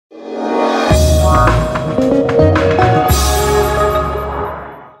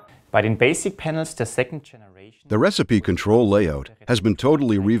Bei den Basic Panels der second generation, The recipe control layout has been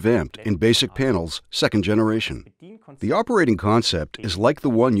totally revamped in Basic Panels second generation. The operating concept is like the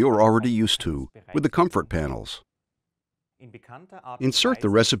one you're already used to with the comfort panels. Insert the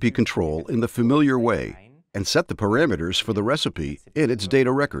recipe control in the familiar way and set the parameters for the recipe in its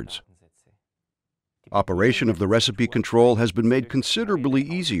data records. Operation of the recipe control has been made considerably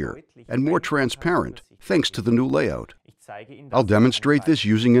easier and more transparent thanks to the new layout. I'll demonstrate this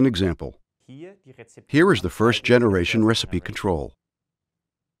using an example. Here is the first generation recipe control.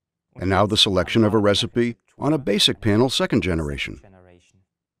 And now the selection of a recipe on a basic panel second generation.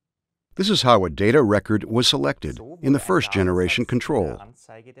 This is how a data record was selected in the first generation control.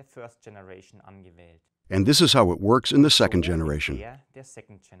 And this is how it works in the second generation.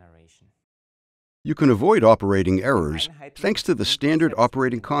 You can avoid operating errors thanks to the standard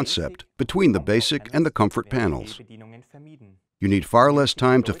operating concept between the basic and the comfort panels. You need far less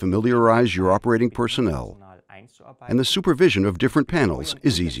time to familiarize your operating personnel, and the supervision of different panels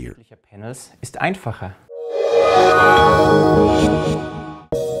is easier.